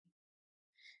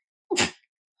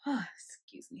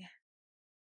me.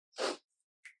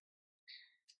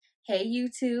 Hey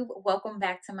YouTube, welcome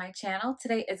back to my channel.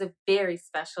 Today is a very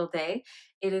special day.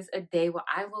 It is a day where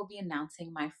I will be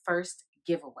announcing my first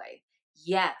giveaway.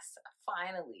 Yes,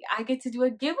 finally, I get to do a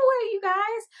giveaway, you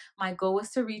guys. My goal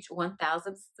was to reach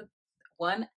 1,000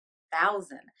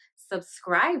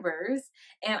 subscribers,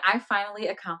 and I finally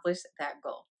accomplished that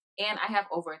goal. And I have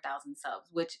over 1,000 subs,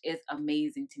 which is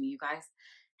amazing to me. You guys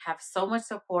have so much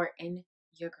support in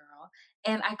your girl,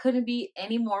 and I couldn't be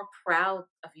any more proud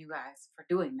of you guys for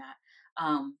doing that.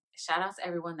 Shout out to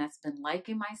everyone that's been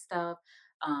liking my stuff,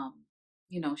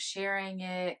 sharing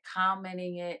it,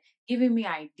 commenting it, giving me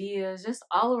ideas, just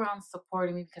all around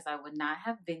supporting me, because I would not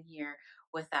have been here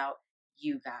without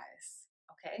you guys.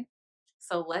 Okay,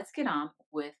 so let's get on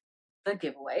with the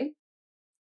giveaway.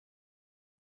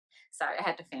 Sorry, I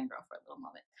had to fangirl for a little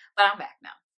moment, but I'm back now.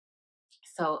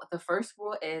 So the first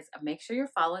rule is make sure you're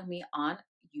following me on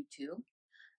YouTube.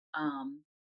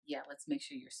 Yeah, let's make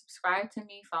sure you're subscribed to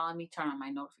me, follow me, turn on my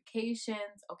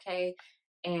notifications, okay?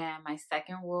 And my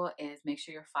second rule is make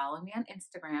sure you're following me on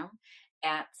Instagram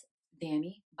at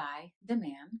Danny by the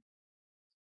Man.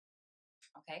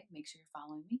 Okay, make sure you're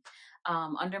following me.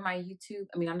 Under my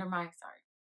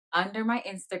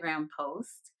Instagram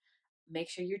post, make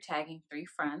sure you're tagging 3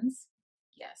 friends.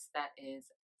 Yes, that is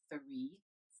 3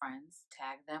 friends.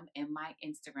 Tag them in my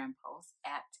Instagram post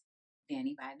at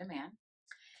Danny by the Man.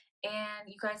 And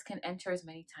you guys can enter as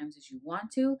many times as you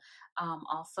want to.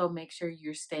 Also, make sure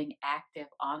you're staying active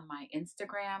on my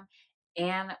Instagram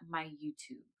and my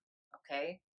YouTube.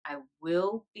 Okay, I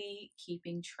will be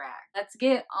keeping track. Let's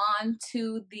get on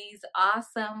to these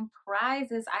awesome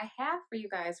prizes I have for you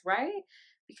guys, right?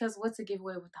 Because what's a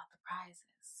giveaway without the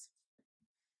prizes?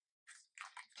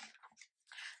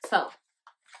 So,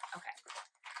 okay.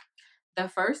 The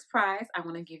first prize I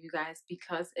want to give you guys,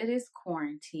 because it is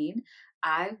quarantine,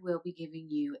 I will be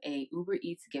giving you a Uber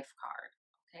Eats gift card.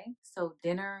 Okay, so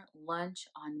dinner, lunch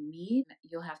on me.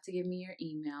 You'll have to give me your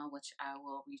email, which I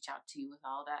will reach out to you with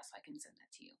all that so I can send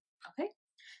that to you. Okay,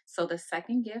 so the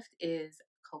second gift is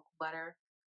cocoa butter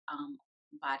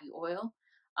body oil.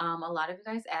 A lot of you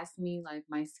guys ask me like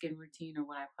my skin routine or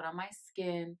what I put on my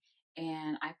skin,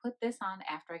 and I put this on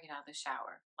after I get out of the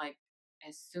shower. Like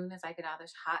as soon as I get out of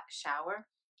this hot shower,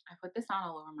 I put this on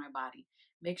all over my body.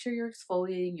 Make sure you're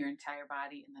exfoliating your entire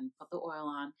body and then put the oil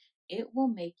on. It will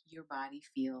make your body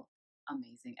feel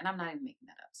amazing. And I'm not even making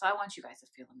that up. So I want you guys to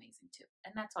feel amazing too.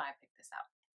 And that's why I picked this out.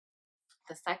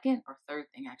 The second or third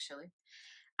thing, actually,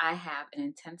 I have an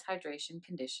intense hydration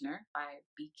conditioner by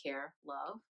Be Care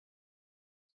Love.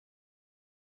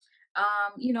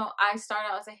 I started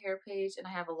out as a hair page and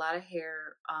I have a lot of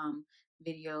hair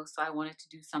videos, so I wanted to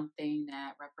do something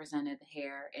that represented the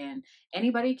hair, and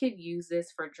anybody could use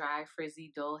this for dry,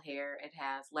 frizzy, dull hair. It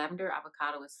has lavender,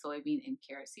 avocado with soybean and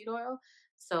carrot seed oil,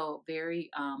 so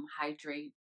very hydrated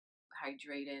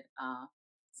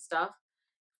stuff,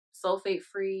 sulfate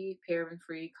free, paraben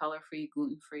free, color free,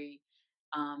 gluten free.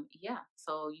 Yeah,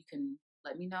 so you can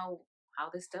let me know how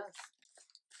this does.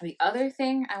 The other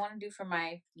thing I want to do for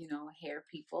my, hair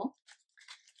people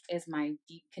is my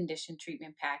deep condition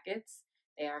treatment packets.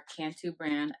 They are Cantu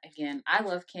brand. Again, I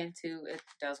love Cantu. It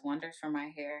does wonders for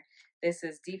my hair. This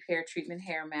is deep hair treatment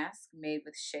hair mask made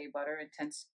with shea butter,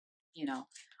 intense,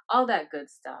 all that good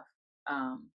stuff.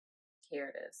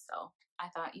 Here it is. So I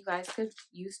thought you guys could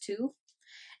use 2.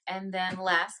 And then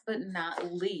last but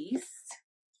not least,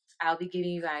 I'll be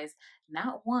giving you guys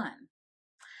not 1,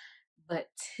 but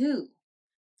 2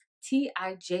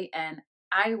 TIJN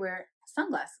eyewear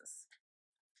sunglasses.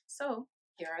 So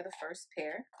here are the first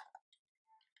pair.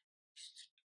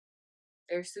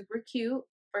 They're super cute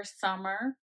for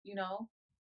summer,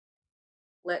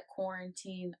 let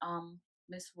quarantine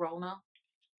Miss Rona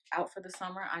out for the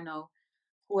summer. I know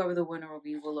whoever the winner will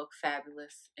be will look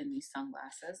fabulous in these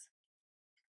sunglasses.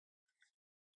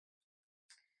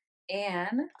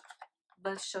 And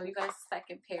let's show you guys the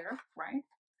second pair, right?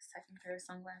 Second pair of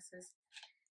sunglasses.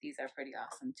 These are pretty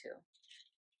awesome too.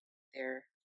 They're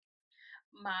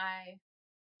my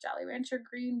Jolly Rancher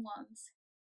green ones.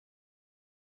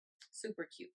 Super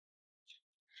cute.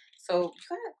 So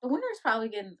the winner is probably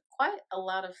getting quite a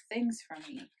lot of things from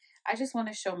me. I just want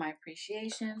to show my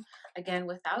appreciation. Again,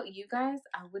 without you guys,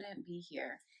 I wouldn't be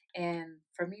here. And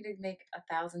for me to make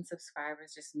 1,000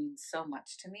 subscribers just means so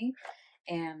much to me.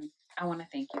 And I want to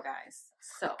thank you guys.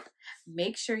 So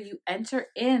make sure you enter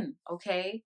in,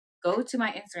 okay? Go to my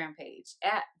Instagram page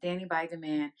at Danny by the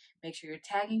Man. Make sure you're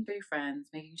tagging 3 friends,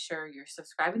 making sure you're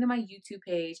subscribing to my YouTube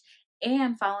page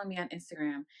and following me on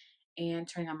Instagram and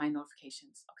turning on my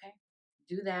notifications, okay?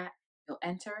 Do that, you'll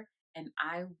enter, and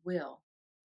I will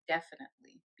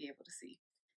definitely be able to see.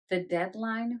 The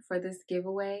deadline for this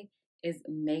giveaway is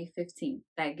May 15th.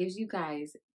 That gives you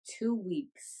guys 2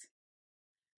 weeks.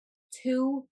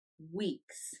 2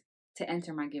 weeks to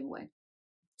enter my giveaway.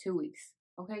 2 weeks.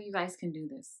 Okay, you guys can do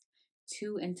this.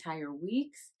 2 entire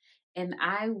weeks. And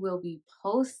I will be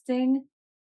posting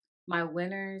my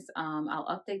winners. I'll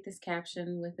update this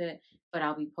caption with it, but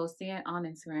I'll be posting it on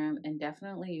Instagram, and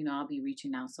definitely, I'll be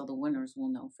reaching out so the winners will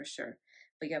know for sure.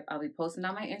 But yep, I'll be posting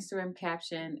on my Instagram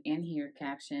caption and here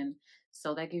caption.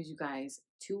 So that gives you guys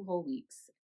 2 whole weeks.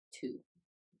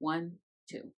 1,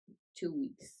 2, 2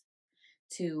 weeks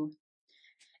to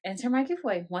enter my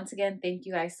giveaway. Once again, thank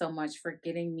you guys so much for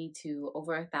getting me to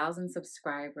over 1,000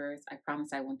 subscribers. I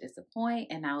promise I won't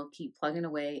disappoint, and I'll keep plugging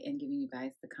away and giving you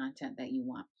guys the content that you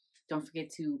want. Don't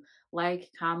forget to like,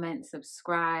 comment,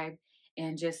 subscribe,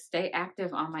 and just stay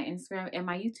active on my Instagram and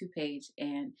my YouTube page,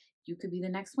 and you could be the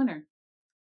next winner.